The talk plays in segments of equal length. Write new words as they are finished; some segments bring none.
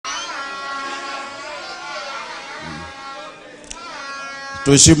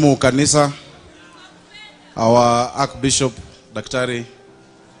Tuheshimu kanisa. Our Archbishop Daktari,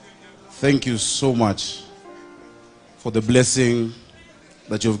 thank you so much for the blessing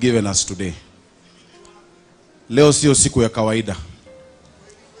that you've given us today. Leo sio siku ya kawaida.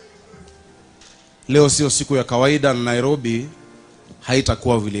 Leo sio siku ya kawaida, na Nairobi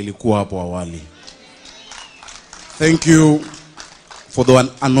haitakuwa vile ilikuwa hapo awali. Thank you for the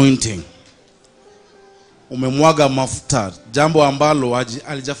anointing. Umemwaga mafuta, jambo ambalo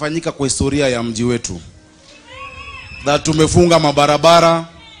halijafanyika kwa historia ya mji wetu. That tumefunga mabarabara,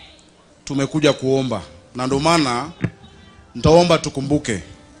 tumekuja kuomba. Na ndio maana nitaomba tukumbuke,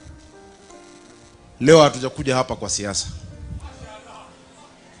 leo hatujakuja hapa kwa siasa.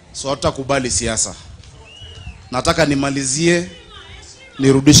 So hatutakubali siasa. Nataka nimalizie,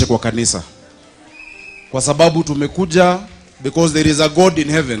 nirudishe kwa kanisa. Kwa sababu tumekuja because there is a God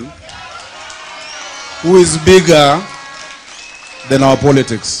in heaven who is bigger than our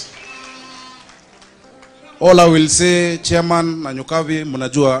politics. All I will say, Chairman na Nyukavi,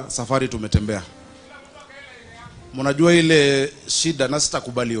 mnajua safari tumetembea. Mnajua ile shida, na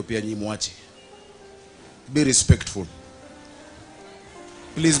sitakubali hiyo pia nyinyi muache. Be respectful.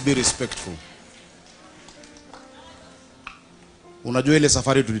 Please be respectful. Unajua ile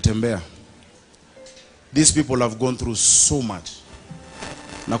safari tulitembea. These people have gone through so much.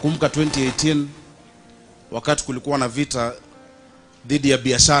 Nakumbuka 2018 wakati kulikuwa na vita dhidi ya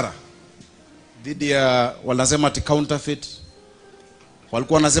biashara, dhidi ya wanasema ati counterfeit.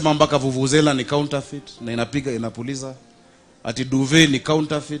 Walikuwa wanasema mpaka vuvuzela ni counterfeit na inapiga inapuliza, ati duvet ni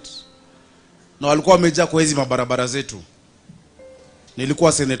counterfeit. Na walikuwa wamejaa kwa hizi mabarabara zetu.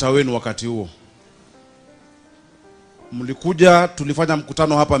 Nilikuwa seneta wenu wakati huo. Mlikuja, tulifanya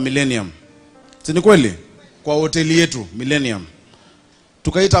mkutano hapa Millennium. Si ni kweli? Kwa hoteli yetu Millennium.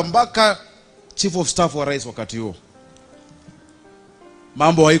 Tukaita mpaka Chief of Staff wa rais wakati huo.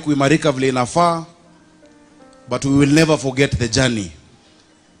 Mambo haikuimarika vile inafaa, but we will never forget the journey.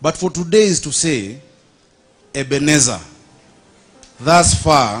 But for today is to say, Ebenezer, thus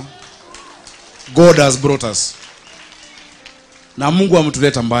far God has brought us. Na Mungu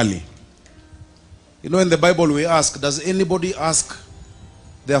ametuleta mbali. You know, in the Bible we ask, does anybody ask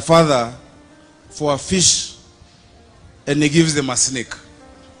their father for a fish and he gives them a snake?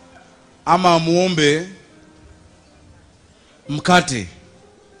 Ama muombe mkate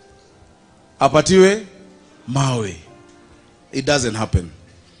apatiwe mawe? It doesn't happen.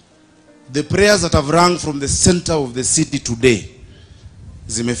 The prayers that have rung from the center of the city today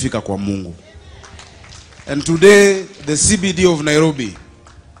zimefika kwa Mungu. And today, the CBD of Nairobi,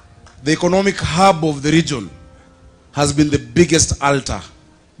 the economic hub of the region, has been the biggest altar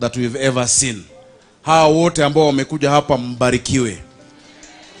that we've ever seen. Hawa wote ambao wamekuja hapa mbarikiwe.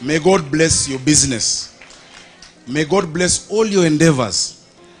 May God bless your business. May God bless all your endeavors.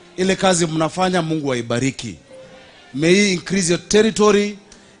 Ile kazi mnafanya Mungu aibariki. May He increase your territory.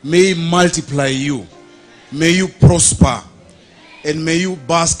 May He multiply you. May you prosper. And may you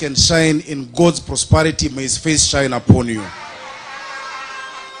bask and shine in God's prosperity. May His face shine upon you.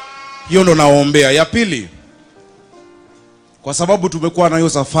 Hiyo ndo naombea. Ya pili, kwa sababu tumekuwa na hiyo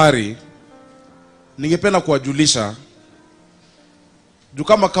safari, ningependa kuwajulisha, juu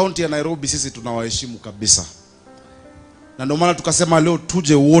kama county ya Nairobi sisi tunawaheshimu kabisa. Na ndio maana tukasema leo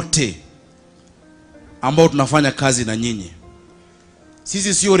tuje wote ambao tunafanya kazi na nyinyi.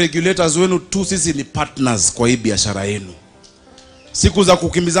 Sisi sio regulators wenu tu, sisi ni partners kwa hii biashara yenu. Siku za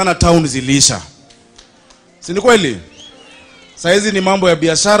kukimbizana town zilisha. Si ni kweli? Saizi ni mambo ya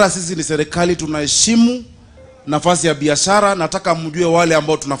biashara, sisi ni serikali, tunaheshimu nafasi ya biashara. Nataka mjue wale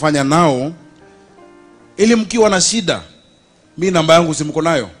ambao tunafanya nao, ili mkiwa na shida, mimi namba yangu si mko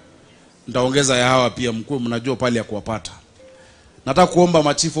nayo, nitaongeza ya hawa pia, mkuu mnajua pale ya kuwapata. Nataka kuomba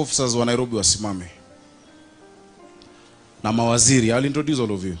ma chief officers wa Nairobi wasimame. Na mawaziri, I'll introduce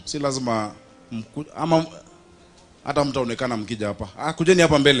all of you. Si lazima ama hata mtaonekana mkija hapa. Kujeni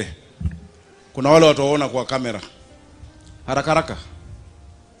hapa mbele. Kuna wale wataona kwa kamera. Haraka haraka.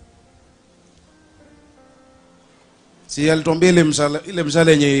 Si alituambia ile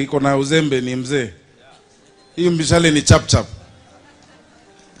mshale yenye iko na uzembe ni mzee. Hii mshale ni chap chap.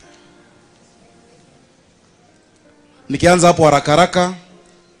 Nikianza hapo haraka haraka.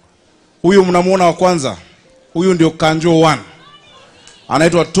 Huyu mnamuona wa kwanza. Huyu ndio Kanjo 1.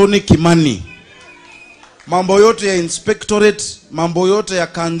 Anaitwa Tony Kimani. Mambo yote ya inspectorate, mambo yote ya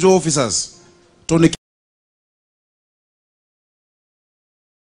Kanjo officers, Tony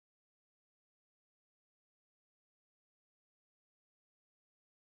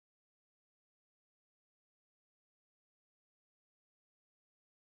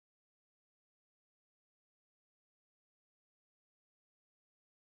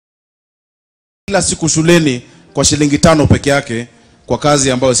kila siku shuleni kwa shilingi 5 peke yake kwa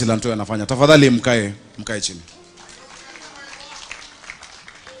kazi ambayo Silanto anafanya. Tafadhali mkae chini.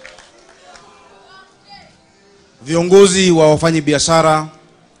 Viongozi wa wafanyi biashara,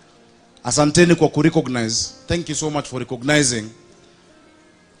 asanteni kwa kurecognize. Thank you so much for recognizing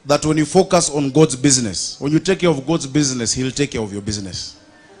that when you focus on God's business, when you take care of God's business, He'll take care of your business.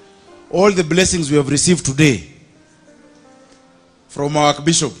 All the blessings we have received today from our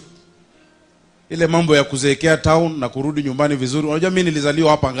Archbishop, ile mambo ya kuzeekea town na kurudi nyumbani vizuri. Unajua mimi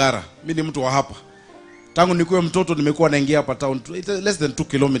nilizaliwa hapa Ngara. Mimi ni mtu wa hapa. Tangu nikuwe mtoto nimekuwa naingia hapa town less than 2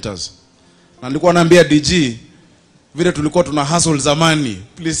 kilometers. Na nilikuwa naambia DG vile tulikuwa tuna hustle zamani.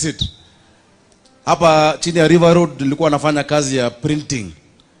 Please sit. Hapa chini ya River Road nilikuwa nafanya kazi ya printing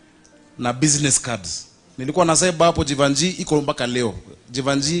na business cards. Nilikuwa na cyber hapo Jivanji iko mpaka leo.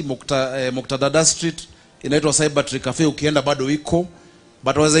 Jivanji Muktadada Street inaitwa Cyber Tree Cafe, ukienda bado iko.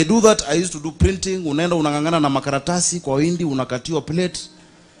 But as I do that, I used to do printing. Unaenda unangangana na makaratasi kwa windi, unakatiwa plate.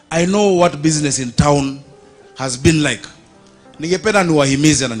 I know what business in town has been like. Ningependa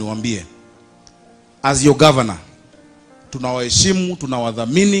niwahimize na niwaambie, as your governor, tunawaheshimu,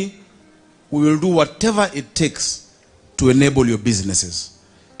 tunawadhamini. We will do whatever it takes to enable your businesses,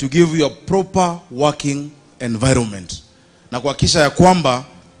 to give you a proper working environment, na kuhakikisha ya kwamba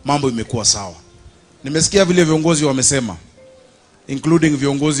mambo imekuwa sawa. Nimesikia vile viongozi wamesema, including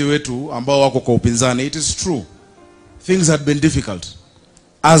viongozi wetu ambao wako kwa upinzani. It is true, things had been difficult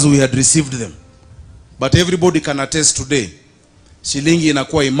as we had received them, but everybody can attest today, shilingi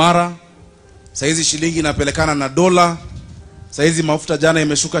inakuwa imara. Saizi shilingi inapelekana na dola. Saizi mafuta jana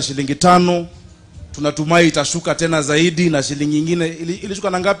imeshuka shilingi 5. Tunatumai itashuka tena zaidi, na shilingi nyingine ilishuka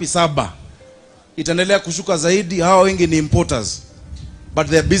na ngapi? 7. Itaendelea kushuka zaidi. Hawa wengi ni importers, but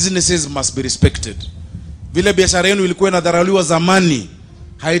their businesses must be respected. Vile biashara yenu ilikuwa inadharauliwa zamani,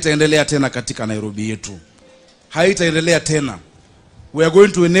 haitaendelea tena katika Nairobi yetu. Haitaendelea tena. We are going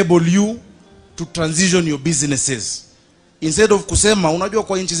to enable you to transition your businesses. Instead of kusema, unajua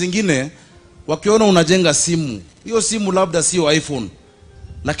kwa nchi zingine wakiona unajenga simu, hiyo simu labda sio iPhone,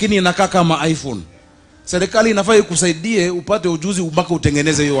 lakini inakaa kama iPhone. Serikali inafaa ikusaidie upate ujuzi mpaka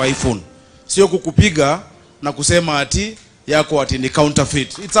utengeneze hiyo iPhone. Sio kukupiga na kusema ati yako ati ni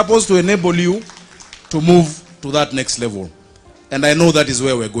counterfeit. It's supposed to enable you to move to that next level. And I know that is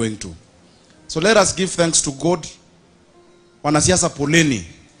where we're going to. So let us give thanks to God. Wanasiasa poleni.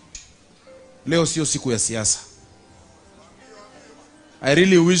 Leo sio siku ya siasa. I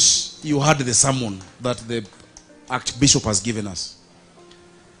really wish you had the sermon that the Archbishop has given us.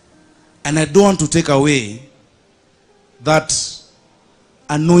 And I don't want to take away that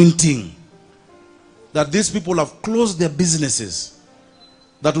anointing that these people have closed their businesses,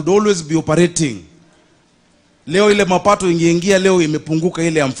 that would always be operating. Leo ile mapato ingeingia leo imepunguka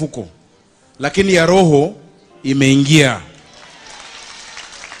ile ya mfuko, lakini ya roho imeingia.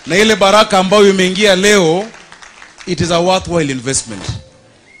 Na ile baraka ambayo imeingia leo, it is a worthwhile investment.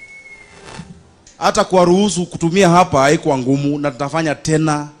 Hata kwa ruhusu kutumia hapa haikuwa ngumu, na tutafanya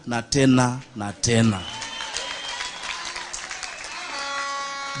tena na tena na tena.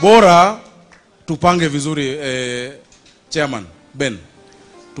 Bora tupange vizuri, Chairman Ben.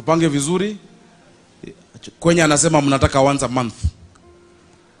 Tupange vizuri. Kwenye anasema mnataka once a month.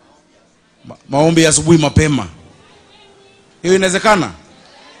 Maombi asubuhi mapema. Hiyo inawezekana?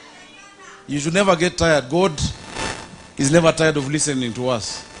 You should never get tired. God is never tired of listening to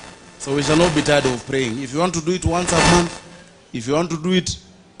us. So we shall not be tired of praying. If you want to do it once a month, if you want to do it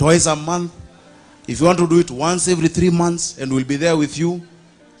twice a month, if you want to do it once every 3 months, and we'll be there with you,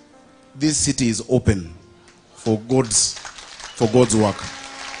 this city is open for God's work.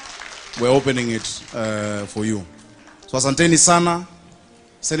 We're opening it for you. So asanteni sana.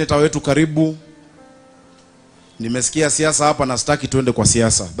 Senator wetu karibu. Nimesikia siasa hapa na sitaki tuende kwa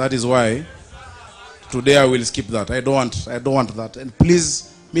siasa. That is why today I will skip that. I don't want that. And please,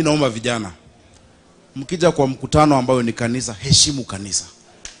 mimi naomba vijana, mkija kwa mkutano ambao ni kanisa, heshimu kanisa.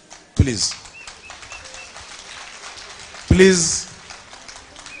 Please. Please.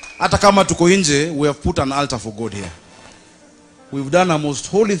 Hata kama tuko nje, we have put an altar for God here. We've done a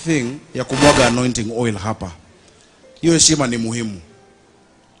most holy thing ya kumwaga anointing oil hapa. Hiyo heshima ni muhimu.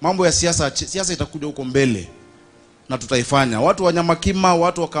 Mambo ya siasa itakuja huko mbele na tutaifanya. Watu wa Nyamakima,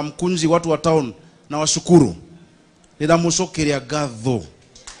 watu wa Kamkunji, watu wa town, na washukuru. Ninamushokeria gadho.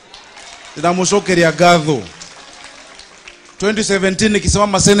 2017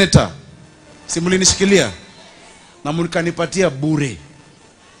 nikisimama senator, simulinishikilia na mlikanipatia bure,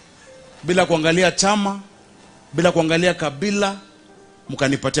 bila kuangalia chama, bila kuangalia kabila,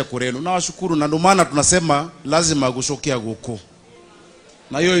 mkanipatia kurenu. Na washukuru, na ndio maana tunasema lazima agushokia goko.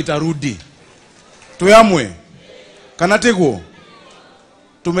 Na hiyo itarudi. Tuyamwe. Kanatego.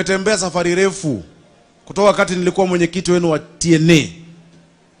 Tumetembea safari refu. Kutoka wakati nilikuwa mwenyekiti wenu wa TNA.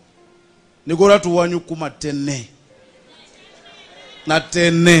 Nigora tuwanyu kuma tene. Na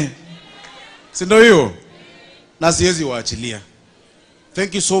tene. Si ndio hiyo? Na siwezi waachilia.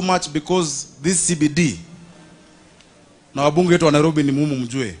 Thank you so much because this CBD na wabunge wetu wa Nairobi ni muhimu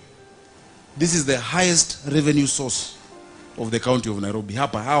mjue. This is the highest revenue source of the county of Nairobi.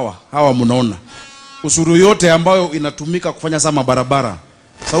 Hapa hawa mnaona. Ushuru yote ambayo inatumika kufanya sama barabara.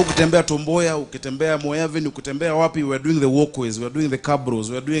 Sasa ukitembea Tomboya, ukitembea Moyaveni, ukitembea wapi, we are doing the walkways, we are doing the cabros,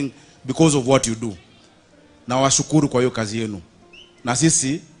 we are doing because of what you do. Na washukuru kwa hiyo kazi yenu. Na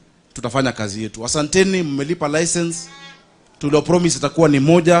sisi tutafanya kazi yetu. Asanteni, mmelipa license. Tulio promise itakuwa ni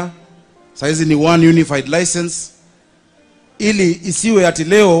moja. Saizi ni one unified license. Ili isiwe ati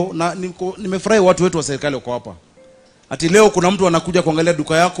leo, na nimefurahi watu wetu wa serikali wako hapa. Ati leo kuna mtu anakuja kuangalia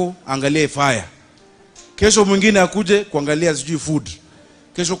duka yako, angalia fire. Kesho mwingine akuje kuangalia sijui food.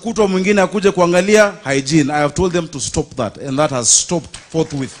 Kesho kutwa mwingine akuje kuangalia hygiene. I have told them to stop that, and that has stopped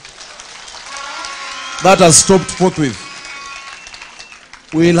forthwith. That has stopped forthwith.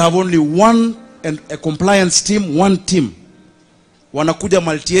 We will have only one and a compliance team, one team. Wanakuja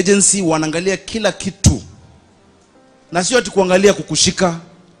multi-agency, wanaangalia kila kitu. Na sio ati kuangalia kukushika,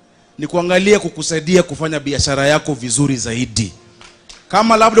 ni kuangalia kukusaidia kufanya biashara yako vizuri zaidi.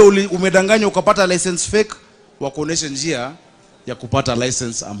 Kama labda umedanganya ukapata license fake, wakuoneshe njia ya kupata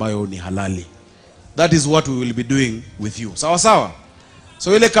license ambayo ni halali. That is what we will be doing with you. Sawa sawa?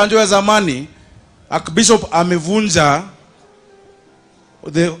 So ile kanjo ya zamani, Archbishop amevunja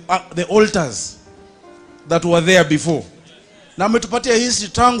the altars that were there before. Na ametupatia history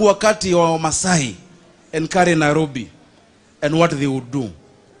tangu wakati wa Masai and Nairobi and what they would do.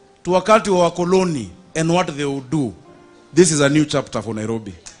 To wakati wa wakoloni and what they would do. This is a new chapter for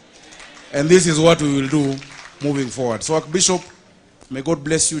Nairobi. And this is what we will do moving forward. So Archbishop, may God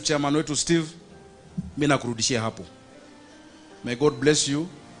bless you. Chairman wetu Steve, mimi nakurudishia hapo. May God bless you.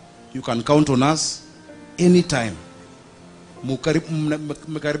 You can count on us anytime.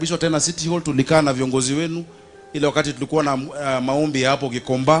 Mkaribishwa tena City Hall, tulikaa na viongozi wenu ile wakati tulikuwa na maombi hapo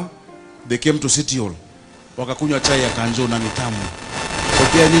Gikomba. They came to City Hall. Wakakunywa chai ya kanjo na nitamu. So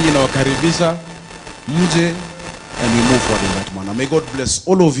pia nyinyi na wakaribisha mje, and we move forward in that manner. May God bless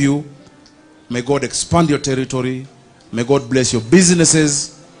all of you. May God expand your territory. May God bless your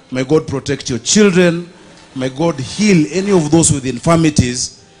businesses. May God protect your children. May God heal any of those with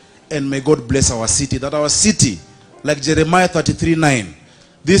infirmities. And may God bless our city. That our city, like Jeremiah 33:9,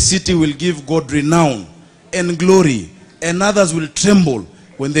 this city will give God renown and glory. And others will tremble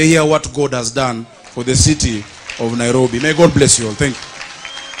when they hear what God has done for the city of Nairobi. May God bless you all. Thank you.